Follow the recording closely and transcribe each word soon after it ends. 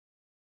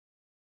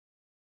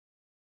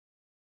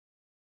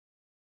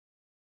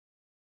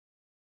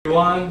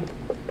Everyone,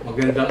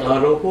 magandang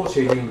araw po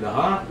sa inyong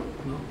lahat.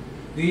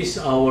 This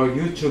is our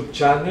YouTube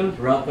channel,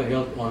 Rafa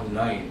Health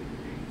Online.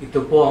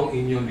 Ito po ang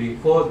inyong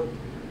lingkod,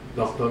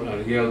 Dr.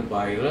 Ariel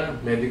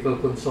Baira, Medical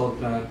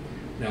Consultant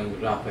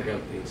ng Rafa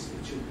Health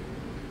Institute.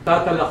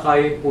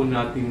 Tatalakayin po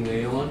natin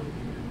ngayon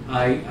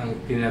ay ang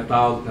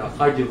tinatawag na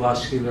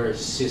Cardiovascular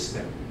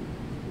System.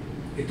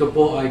 Ito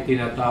po ay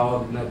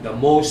tinatawag na the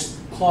most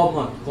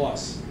common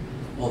cause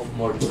of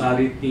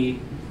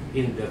mortality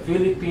in the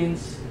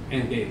Philippines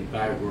and the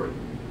entire world.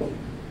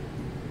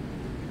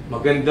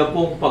 Maganda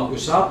pong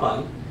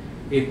pag-usapan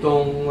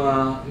itong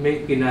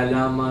may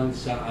kinalaman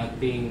sa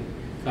ating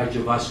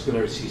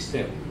cardiovascular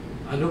system.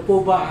 Ano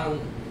po ba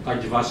ang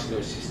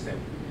cardiovascular system?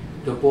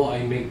 Ito po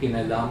ay may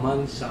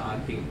kinalaman sa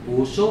ating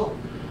puso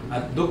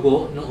at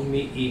dugo na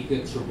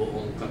umiikot sa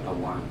buong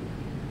katawan.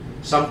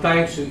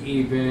 Sometimes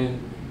we even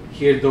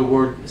hear the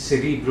word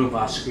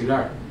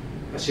cerebrovascular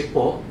kasi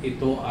po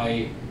ito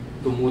ay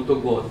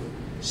tumutugon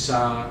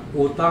sa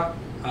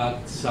utak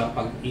at sa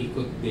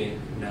pag-ikot din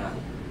ng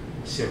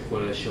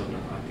sirkulasyon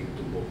ng ating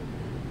tubo.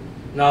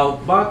 Now,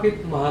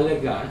 bakit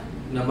mahalaga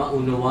na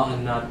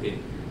maunawaan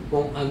natin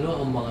kung ano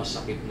ang mga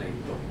sakit na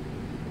ito?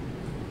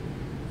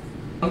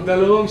 Ang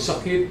dalawang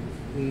sakit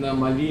na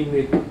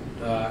malimit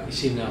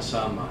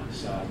isinasama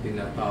sa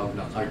tinatawag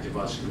na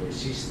cardiovascular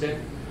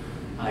system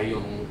ay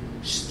yung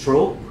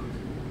stroke,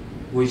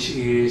 which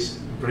is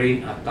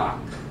brain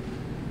attack,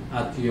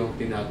 at yung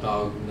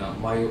tinatawag na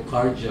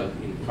myocardial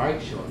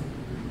infarction,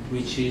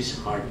 which is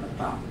heart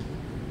attack.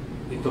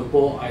 Ito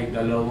po ay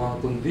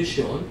dalawang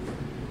kondisyon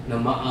na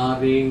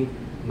maaring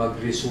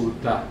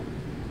magresulta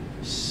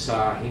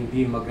sa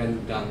hindi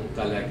magandang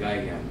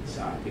kalagayan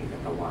sa ating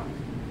katawan.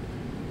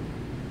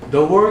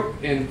 The work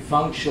and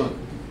function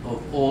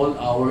of all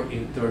our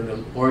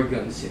internal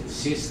organs and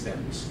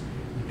systems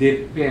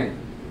depend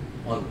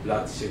on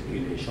blood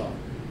circulation.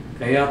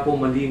 Kaya po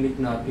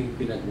malimit natin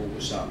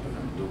pinag-uusapan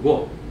ng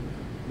dugo.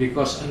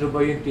 Because ano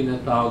ba yung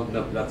tinatawag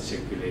na blood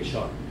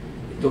circulation?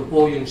 Ito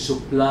po yung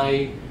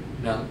supply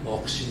ng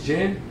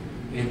oxygen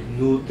and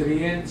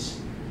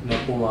nutrients na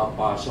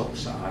pumapasok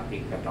sa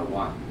ating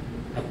katawan.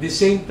 At the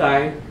same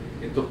time,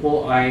 ito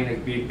po ay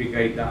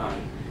nagbibigay daan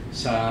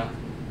sa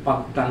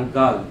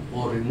pagtanggal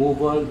o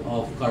removal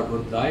of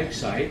carbon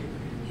dioxide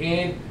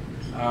and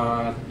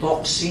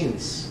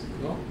toxins,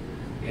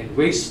 and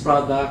waste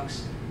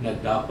products na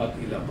dapat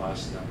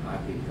ilabas ng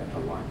ating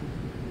katawan.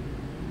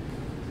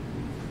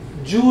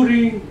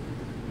 During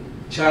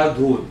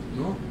childhood,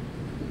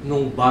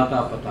 nung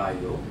bata pa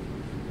tayo,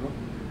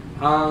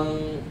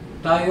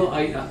 tayo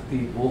ay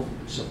aktibo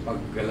sa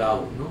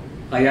paggalaw.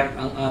 Kaya't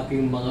ang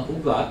ating mga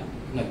ugat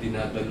na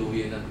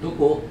dinadaluyan ng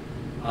dugo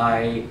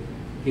ay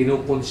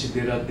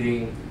kinukonsidera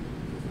ding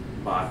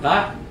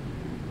bata,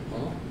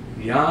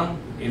 young,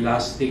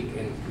 elastic,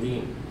 and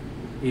clean.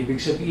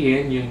 Ibig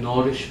sabihin, yung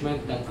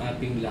nourishment ng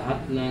ating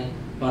lahat ng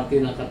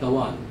parte ng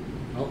katawan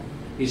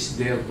is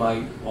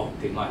thereby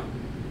optimal.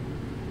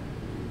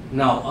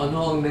 Now,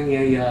 ano ang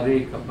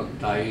nangyayari kapag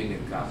tayo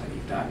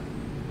nagkakaedad?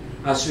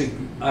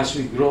 As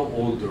we grow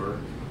older,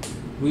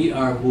 we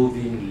are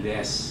moving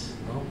less.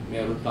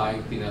 Meron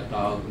tayong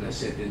tinatawag na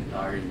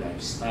sedentary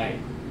lifestyle.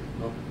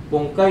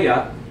 Kung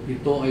kaya,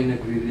 ito ay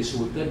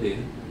nagre-resulta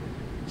din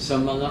sa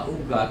mga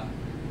ugat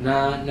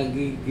na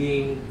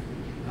nagiging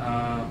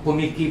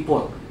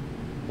kumikipot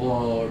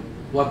or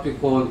what we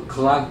call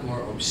clogged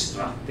or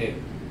obstructed.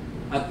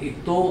 At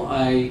ito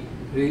ay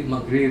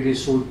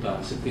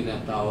magre-resulta sa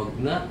tinatawag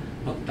na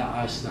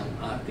pagtaas ng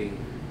ating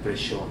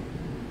presyon.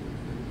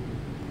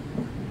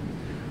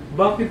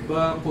 Bakit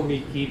ba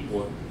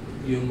kumikipot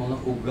yung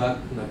mga ugat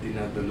na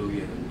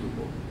dinadaluyan ng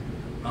dugo?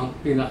 Ang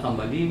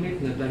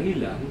pinakamalimit na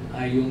dahilan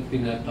ay yung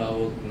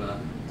tinatawag na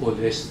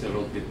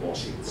cholesterol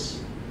deposits.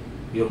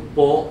 Yun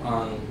po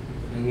ang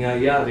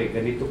nangyayari,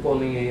 ganito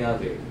po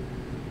nangyayari.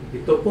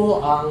 Ito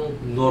po ang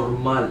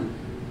normal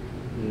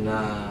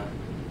na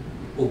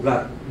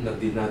ugat na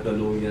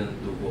dinadaluyan ng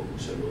dugo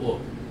sa loob.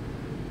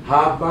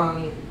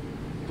 Habang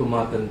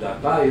tumatanda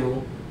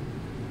tayo,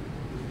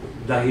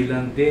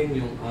 dahilan din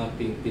yung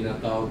ating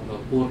tinatawag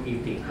na poor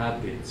eating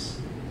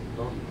habits.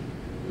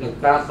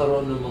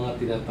 Nagkakaroon ng mga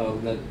tinatawag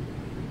na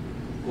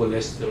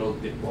cholesterol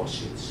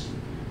deposits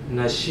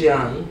na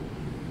siyang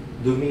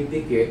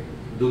dumidikit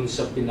dun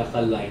sa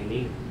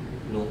pinaka-lining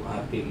ng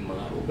ating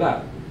mga ugat.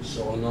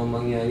 So, ano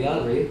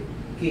mangyayari?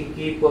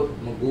 Kikipot,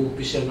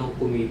 mag-uumpisa ng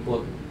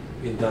kumipot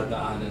yung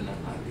dadaanan ng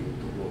ating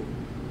dugo.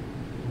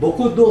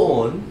 Bukod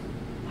doon,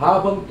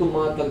 habang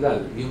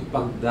tumatagal yung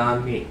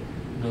pagdami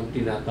ng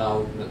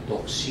tinatawag na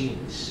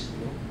toxins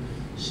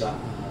sa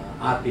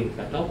ating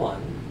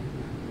katawan,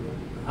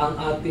 ang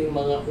ating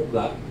mga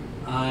ugat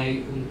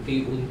ay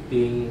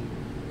unti-unting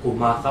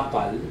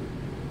kumakapal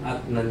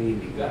at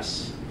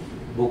naninigas.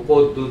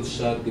 Bukod dun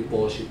sa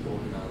deposito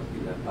ng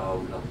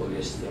tinatawag na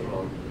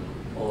cholesterol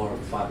or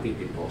fatty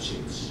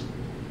deposits.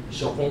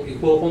 So kung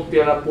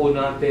ikukumpira po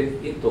natin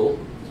ito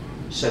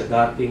sa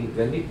dating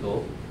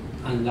ganito,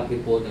 ang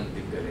laki po ng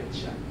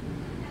diferensya.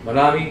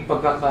 Maraming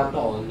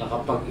pagkakataon na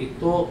kapag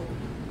ito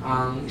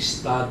ang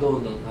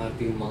estado ng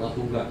ating mga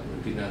ugat na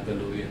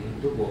tinadaluyan ng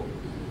dugo,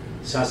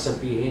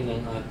 sasabihin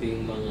ng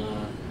ating mga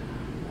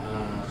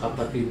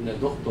kapatid na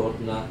doktor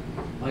na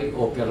ay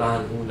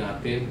operahan ho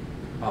natin,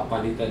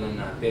 papalitan na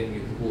natin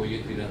yung po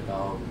yung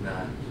tinatawag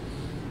na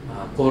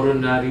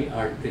coronary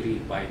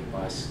artery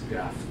bypass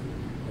graft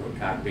or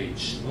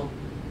cabbage, no?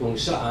 Kung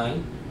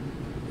saan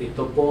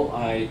ito po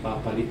ay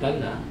papalitan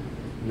na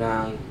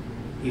ng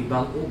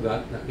ibang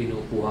ugat na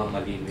kinukuha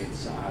malimit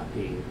sa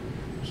ating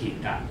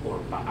hita or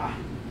paa,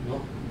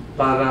 no?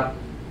 Para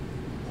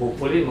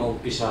hopefully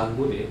maumpisahan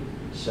muli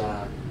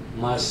sa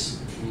mas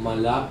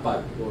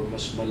malapad or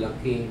mas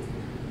malaking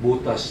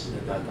butas na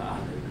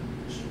dadaanan ng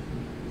puso.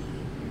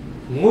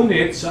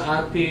 Ngunit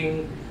sa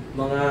ating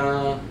mga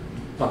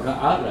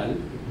pag-aaral,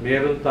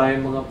 meron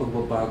tayong mga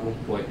pagbabagong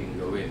pwedeng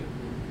gawin.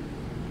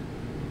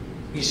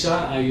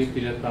 Isa ay yung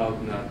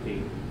tinatawag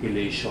nating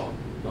chelation,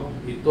 no?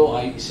 Ito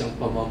ay isang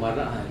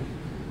pamamaraan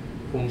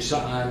kung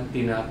saan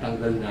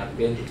tinatanggal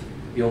natin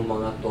yung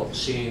mga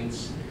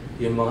toxins,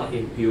 yung mga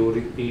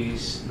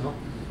impurities, no,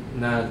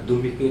 na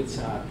dumikit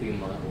sa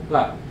ating mga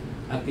ugat.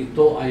 At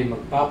ito ay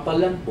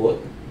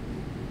magpapalambot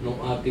ng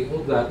ating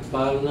ugat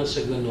para na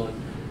sa ganon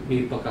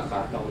may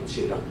pagkakataon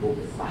silang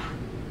bumuka.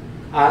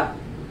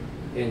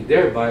 And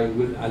thereby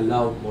will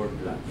allow more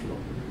blood flow.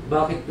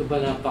 Bakit ba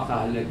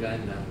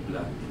napakahalaga ng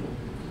blood flow?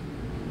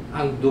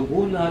 Ang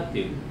dugo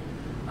natin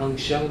ang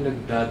siyang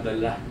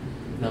nagdadala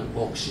ng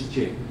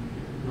oxygen,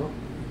 no?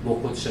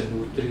 Bukod sa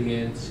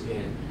nutrients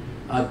and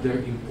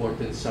other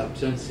important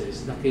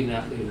substances na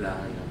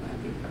kinakailangan ng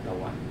ating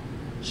katawan.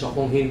 So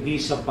kung hindi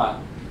sapat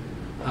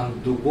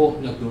ang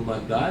dugo na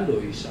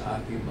dumadaloy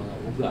sa ating mga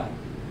ugat,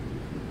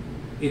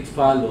 it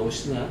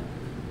follows na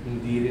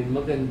hindi rin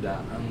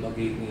maganda ang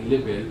magiging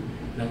level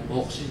ng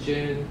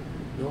oxygen,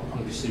 no,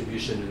 ang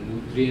distribution ng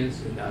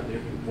nutrients and other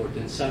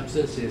important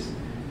substances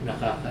na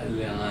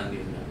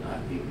kakailanganin ng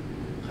ating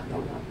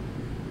katawan.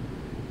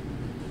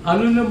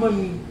 Ano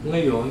naman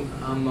ngayon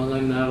ang mga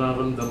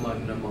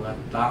nararamdaman ng mga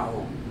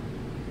tao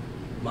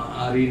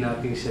maaari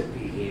nating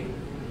sabihin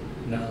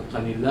na ang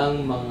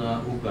kanilang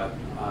mga ugat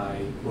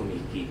ay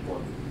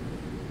kumikipot?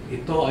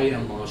 Ito ay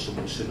ang mga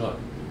sumusunod.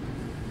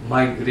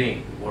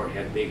 Migraine or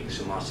headache,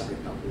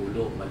 sumasakit ang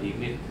ulo,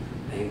 malimit,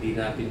 na hindi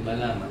natin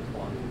malaman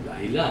kung anong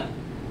dahilan.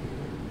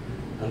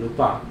 Ano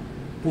pa?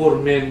 Poor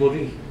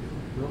memory.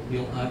 No?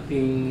 Yung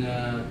ating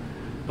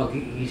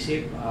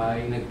pag-iisip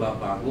ay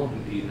nagbabago,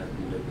 hindi na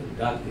tulad ng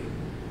dati.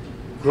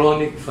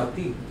 Chronic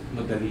fatigue,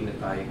 madali na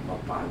tayong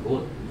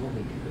mapagod, no?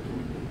 Hindi na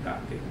tulad ng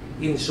dati.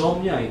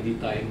 Insomnia, hindi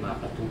tayo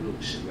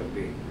makatulog sa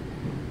gabi.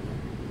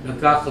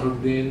 Nagkakaroon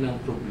din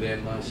ng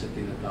problema sa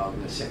tinatawag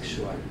na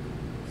sexual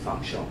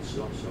functions,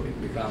 no? So it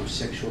becomes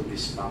sexual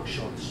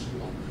dysfunctions,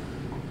 no?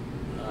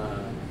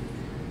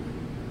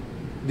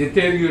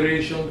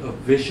 Deterioration of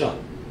vision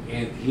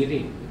and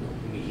hearing, no?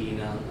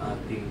 Humihina ang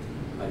ating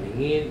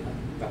paningin at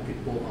pati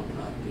po ang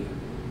ating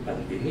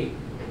pandinig.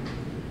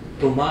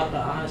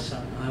 Tumataas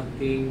ang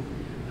ating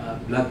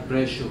blood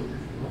pressure,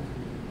 no?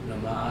 Na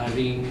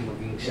maaaring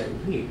maging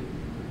sanhi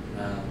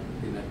na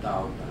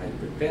tinatawag na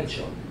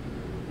hypertension.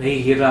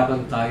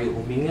 Nahihirapan tayo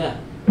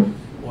huminga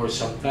or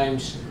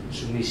sometimes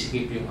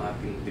sumisikip yung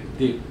ating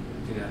dibdib,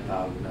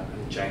 tinatawag na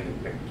angina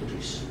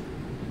pectoris.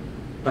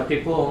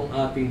 Pati po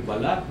ang ating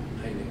balat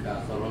ay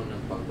nagkakaroon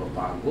ng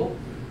pagbabago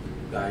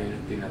gaya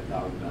ng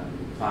tinatawag na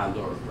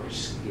pallor or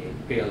skin,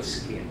 pale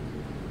skin.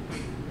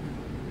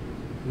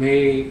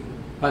 May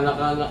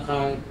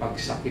panakanakang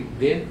pagsakit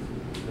din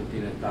na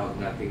tinatawag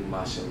nating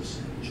muscles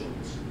and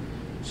joints.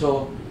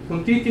 So,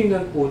 kung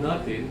titingnan po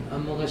natin,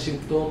 ang mga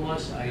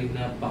simptomas ay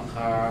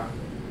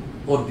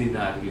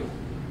napaka-ordinaryo.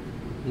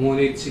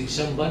 Ngunit sa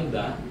isang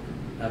banda,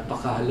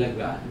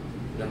 napakahalaga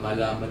na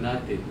malaman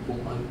natin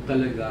kung ano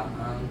talaga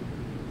ang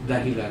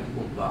dahilan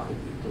kung bakit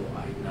ito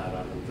ay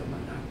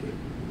nararamdaman natin.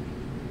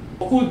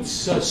 Bukod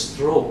sa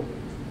stroke,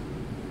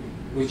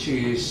 which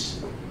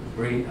is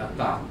brain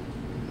attack,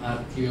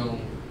 at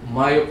yung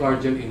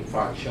myocardial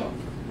infarction,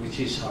 which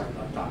is heart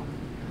attack,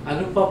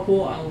 ano pa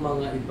po ang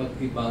mga iba't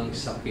ibang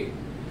sakit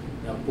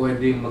na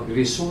pwedeng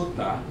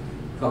magresulta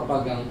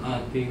kapag ang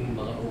ating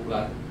mga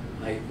ugat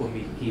ay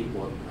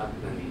kumikipot at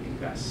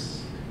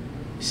naninigas?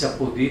 Isa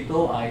po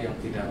dito ay ang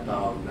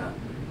tinatawag na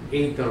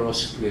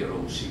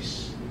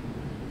atherosclerosis.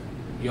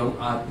 Yung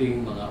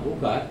ating mga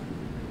ugat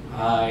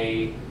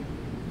ay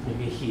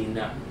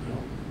humihina,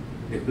 no?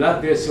 The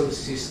blood vessels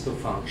cease to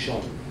function.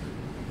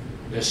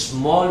 The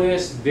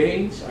smallest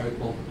veins are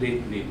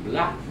completely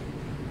black,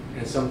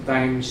 and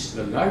sometimes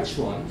the large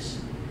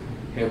ones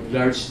have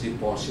large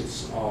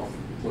deposits of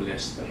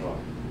cholesterol.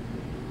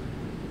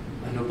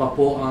 Ano pa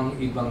po ang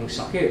ibang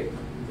sakit?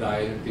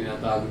 Gaya ng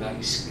tinatawag na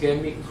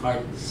ischemic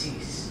heart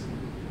disease.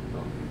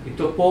 No?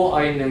 Ito po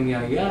ay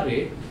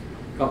nangyayari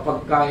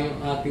kapag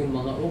yung ating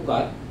mga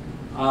ugat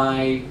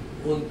ay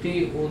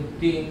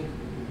unti-unting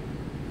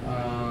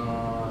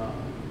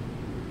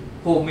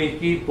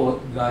kumikipot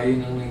gaya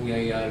ng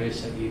nangyayari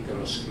sa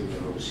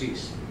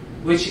atherosclerosis,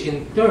 which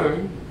in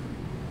turn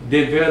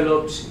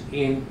develops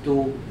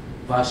into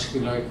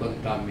vascular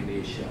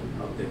contamination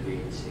of the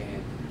veins and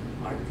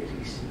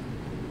arteries.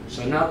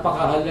 So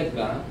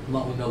napakahalaga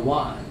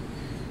maunawaan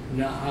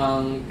na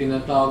ang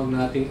tinatawag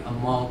nating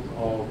amount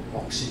of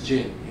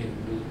oxygen and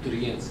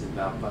nutrients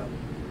na dapat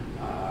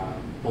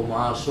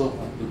pumasok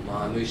at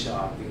dumaloy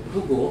sa ating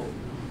dugo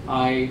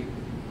ay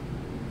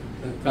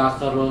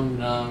nagkakaroon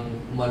ng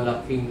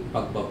malaking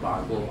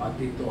pagbabago at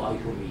ito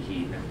ay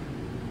humihina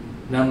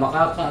na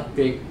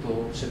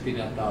makaka-apekto sa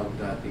tinatawag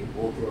nating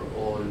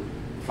overall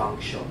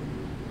function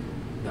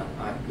ng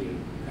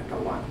ating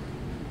katawan.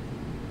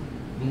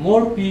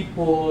 More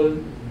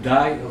people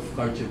die of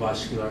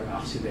cardiovascular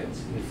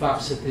accidents. In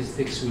fact,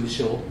 statistics will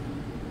show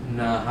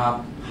na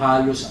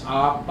halos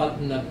 4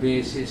 na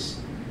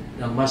beses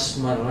na mas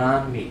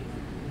marami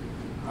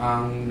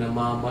ang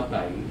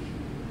namamatay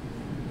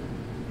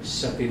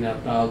sa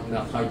tinatawag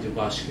na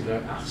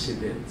cardiovascular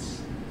accidents,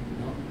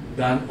 no,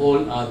 than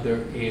all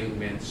other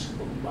ailments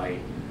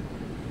combined.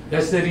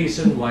 That's the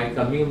reason why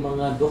kami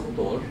mga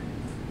doktor,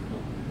 no,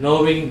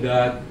 knowing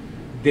that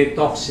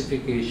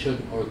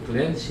detoxification or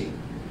cleansing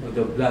of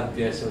the blood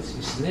vessels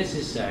is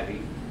necessary,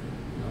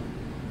 no,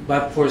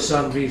 but for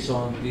some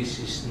reason this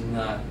is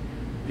not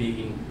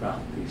being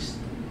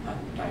practiced at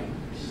times.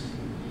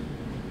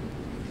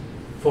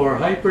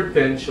 For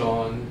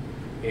hypertension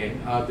and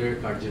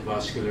other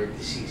cardiovascular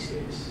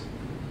diseases,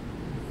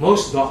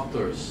 most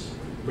doctors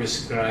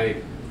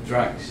prescribe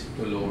drugs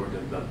to lower the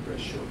blood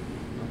pressure.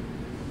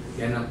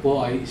 Yan ang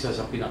po ay isa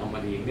sa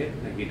pinakamalingit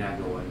na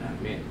ginagawa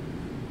namin.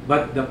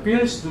 But the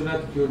pills do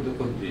not cure the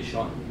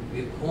condition.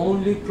 It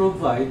only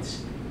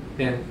provides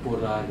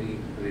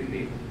temporary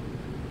relief.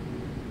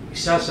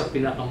 Isa sa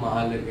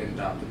pinakamahalagang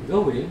dapat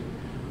gawin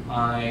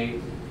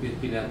ay yung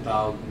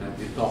tinatawag na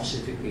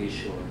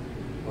detoxification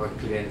or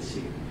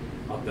cleansing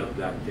of the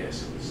blood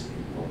vessels.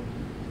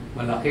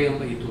 Malaki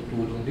ang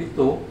maitutulong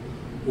dito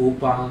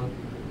upang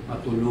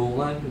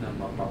matulungan na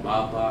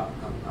mapababa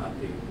ang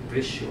ating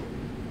presyo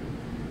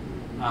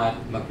at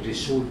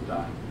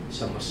magresulta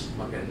sa mas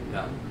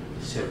magandang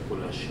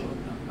sirkulasyon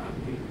ng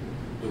ating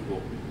dugo.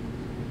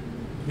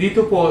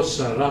 Dito po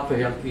sa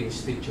Raphael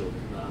Institute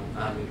ng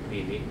aming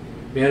clinic,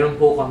 meron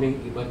po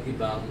kaming iba't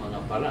ibang mga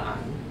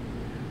paraan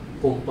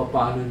kung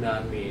paano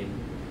namin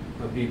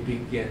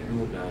mabibigyan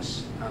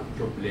lunas ang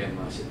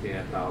problema sa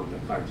tinatawag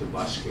na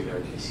cardiovascular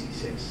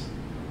diseases.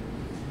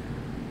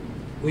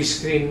 We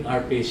screen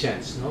our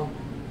patients, no?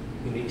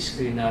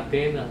 Ini-screen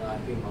natin ang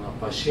ating mga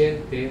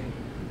pasyente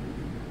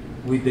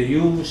with the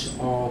use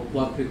of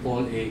what we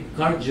call a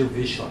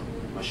cardiovision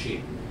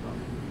machine.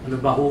 Ano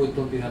ba ho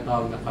itong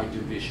tinatawag na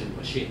cardiovision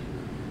machine?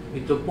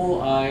 Ito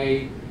po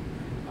ay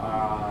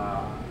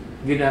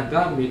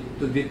ginagamit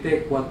to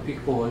detect what we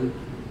call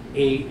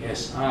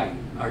ASI,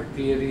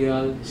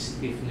 Arterial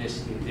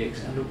Stiffness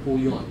Index. Ano po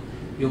yun?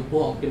 Yun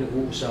po ang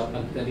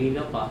pinag-uusapan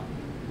kanina pa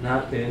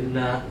natin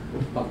na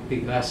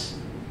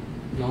pagtigas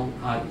ng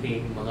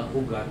ating mga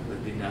ugat na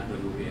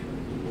dinadaluyan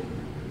ng dugo.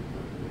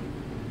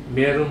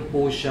 Meron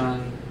po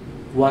siyang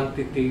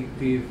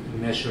quantitative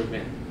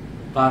measurement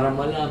para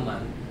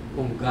malaman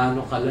kung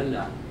gaano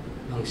kalala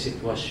ang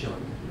sitwasyon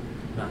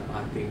ng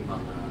ating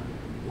mga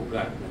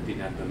ugat na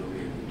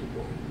dinadaluyan ng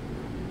dugo.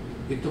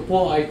 Ito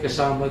po ay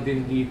kasama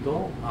din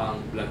dito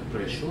ang blood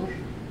pressure,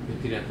 yung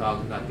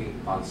tinatawag nating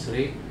pulse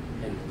rate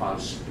and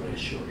pulse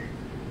pressure,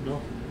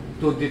 no?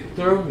 To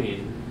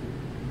determine,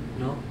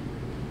 no,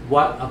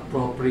 what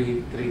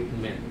appropriate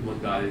treatment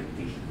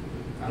modality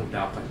ang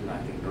dapat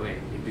natin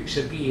gawin. Ibig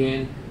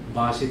sabihin,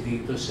 base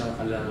dito sa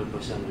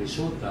kalalabasang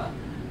resulta,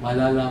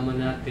 malalaman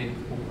natin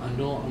kung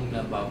ano ang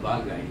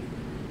nababagay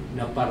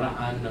na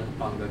paraan ng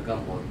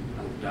panggagamot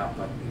ang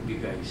dapat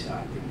ibigay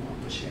sa ating mga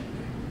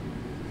pasyente.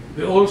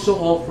 We also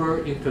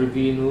offer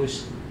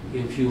intravenous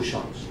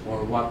infusions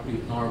or what we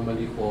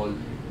normally call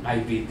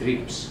IV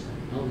drips.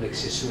 No?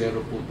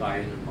 Nagsiswero po tayo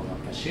ng mga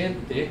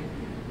pasyente,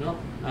 no?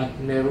 At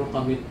meron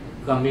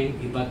kaming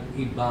iba't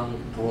ibang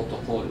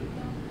protocol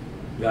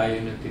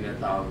gaya ng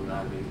tinatawag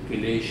namin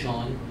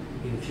chelation,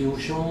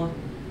 infusion,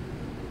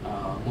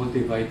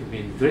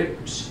 multivitamin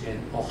drips,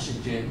 and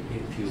oxygen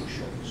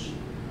infusions.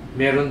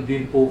 Meron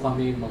din po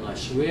kami mga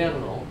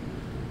swero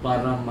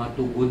para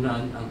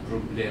matugunan ang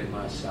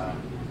problema sa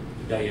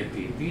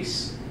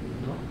diabetes,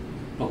 no?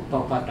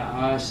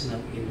 Pagpapataas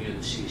ng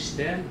immune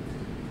system,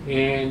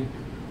 and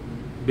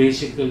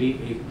basically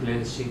a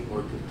cleansing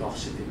or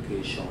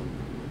detoxification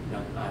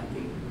ng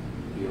ating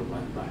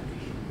human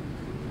body.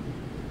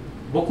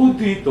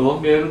 Bukod dito,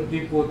 meron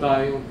din po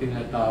tayong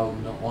tinatawag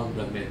na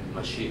on-the-med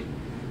machine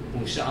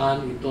kung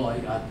saan ito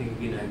ay ating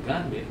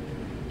ginagamit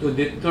to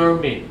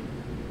determine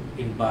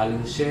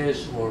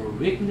imbalances or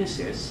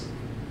weaknesses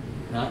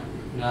na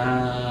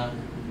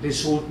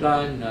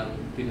resulta ng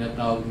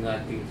tinatawag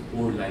nating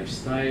poor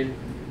lifestyle,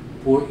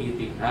 poor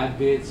eating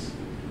habits,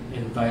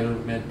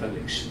 environmental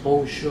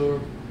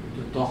exposure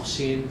to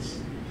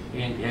toxins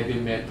and heavy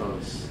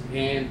metals,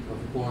 and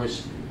of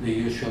course the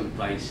usual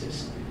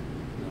vices,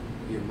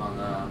 yung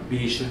mga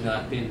bisyo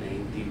natin na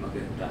hindi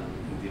maganda,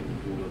 hindi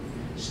matulog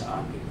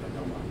sa ating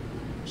katawan.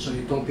 So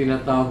itong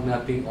tinatawag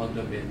nating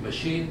on-the-med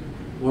machine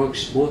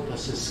works both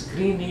as a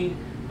screening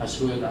as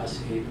well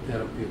as a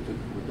therapeutic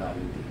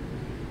modality.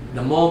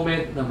 The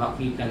moment na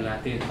makita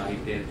natin,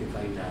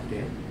 ma-identify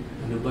natin,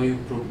 ano ba yung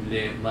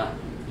problema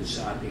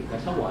sa ating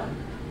katawan,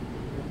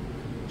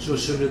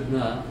 susunod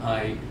na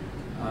ay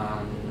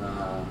ang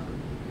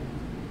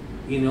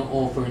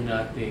ino-offer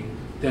nating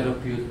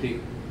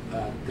therapeutic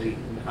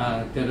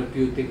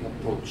therapeutic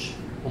approach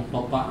kung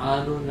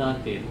paano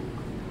natin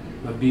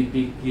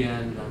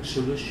mabibigyan ng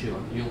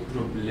solusyon yung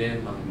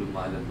problemang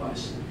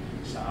lumalabas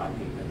sa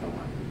ating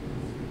katawan.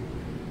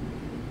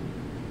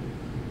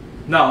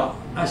 Now,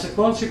 as a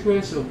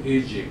consequence of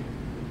aging,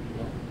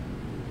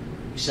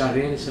 isa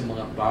rin sa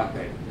mga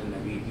bagay na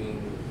nagiging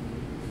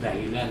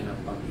dahilan ng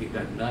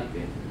pag-edad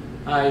natin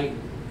ay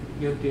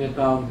yung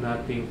tinatawag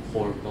nating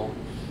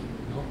hormones.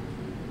 No?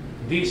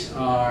 These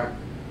are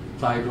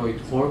thyroid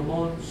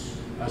hormones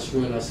as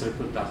well as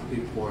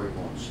reproductive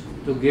hormones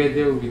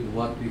together with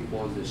what we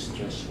call the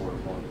stress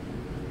hormone.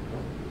 No?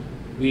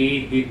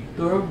 We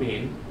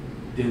determine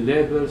the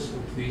levels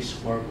of these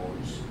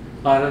hormones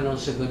para nang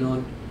sa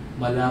ganun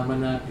malaman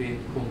natin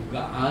kung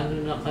gaano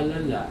na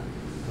kalala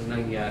ang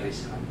nangyari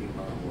sa ating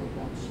mga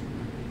hormones.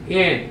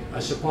 And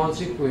as a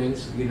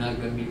consequence,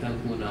 ginagamitan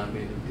po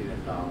namin yung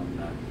tinatawag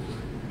na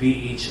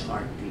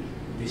BHRT.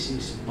 This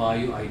is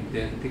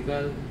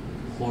Bioidentical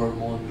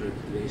Hormone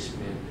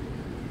Replacement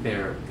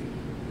Therapy.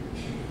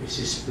 This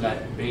is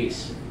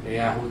plant-based.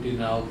 Kaya ho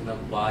tinawag ng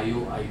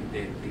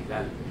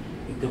bioidentical.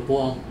 Ito po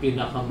ang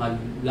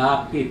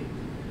pinakamalapit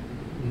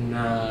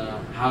na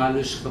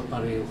halos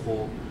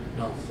kapareho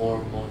ng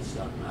hormones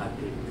ng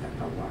ating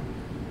katawan.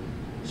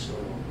 So,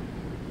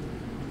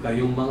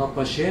 kayong mga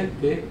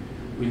pasyente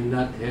will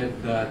not have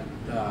that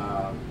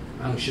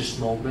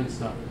anxious moments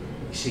na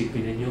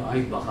isipin ninyo,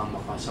 ay baka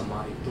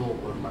makasama ito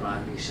or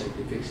maraming side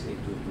effects na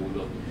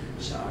itutulot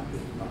sa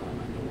ating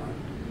pangangatawan.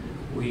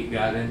 We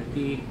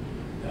guarantee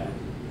that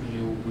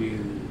you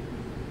will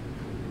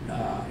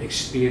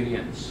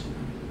experience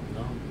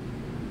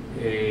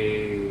a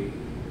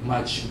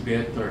much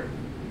better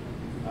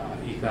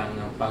ikang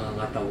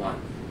pangangatawan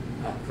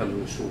at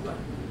kalusugan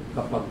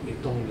kapag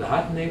itong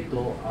lahat na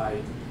ito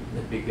ay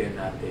nabigyan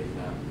natin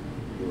ng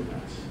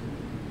lunas.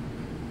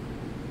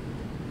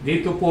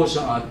 Dito po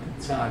sa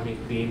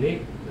aming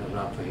clinic, the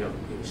Raphael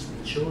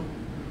Institute,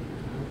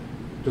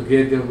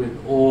 together with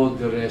all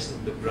the rest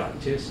of the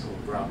branches of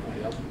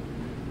Raphael,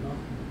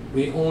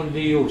 we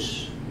only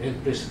use and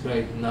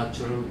prescribe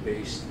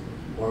natural-based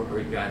or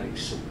organic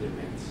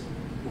supplements.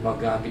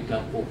 Gumagamit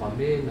lang po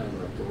kami ng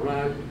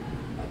natural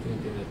at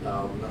yung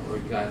tinatawag na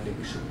organic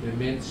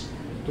supplements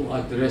to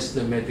address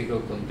the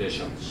medical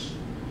conditions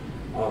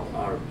of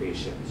our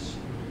patients.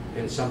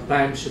 And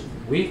sometimes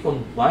we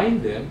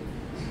combine them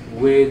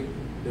with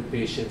the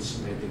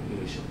patient's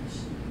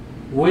medications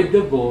with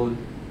the goal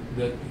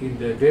that in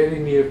the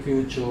very near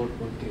future,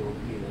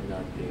 unti-unti na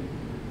natin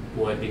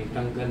pwedeng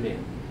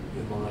tanggalin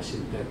yung mga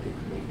synthetic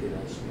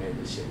maintenance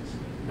medicines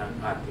ng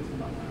ating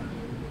mga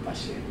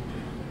pasyente.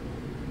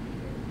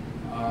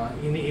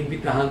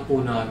 Iniimbitahan po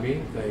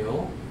namin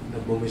kayo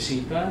na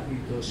bumisita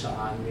dito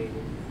sa aming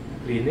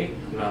clinic,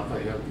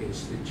 Raphael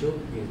Institute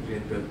in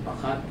Greenbelt,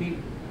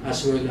 Makati,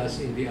 as well as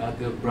in the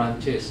other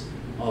branches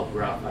of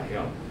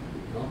Raphael.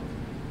 No?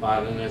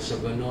 Para na sa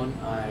ganon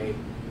ay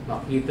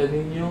makita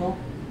ninyo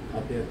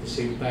at the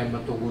same time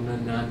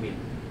matugunan namin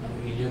ang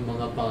inyong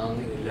mga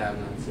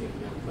pangangailangan sa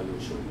inyong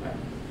kalusugan.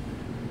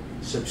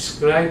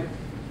 Subscribe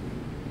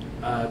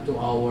to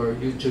our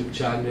YouTube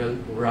channel,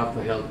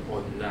 Raphael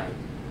Online.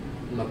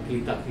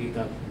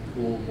 Magkita-kita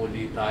po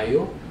muli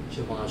tayo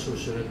sa mga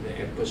susunod na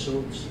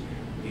episodes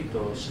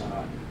dito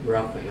sa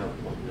Raphael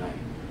Online.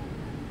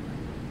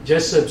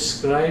 Just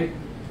subscribe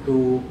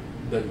to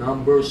the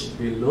numbers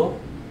below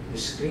the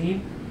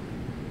screen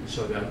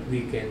so that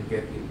we can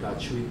get in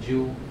touch with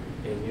you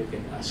and you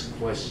can ask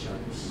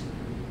questions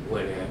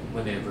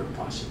whenever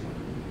possible.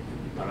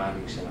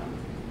 Maraming salamat.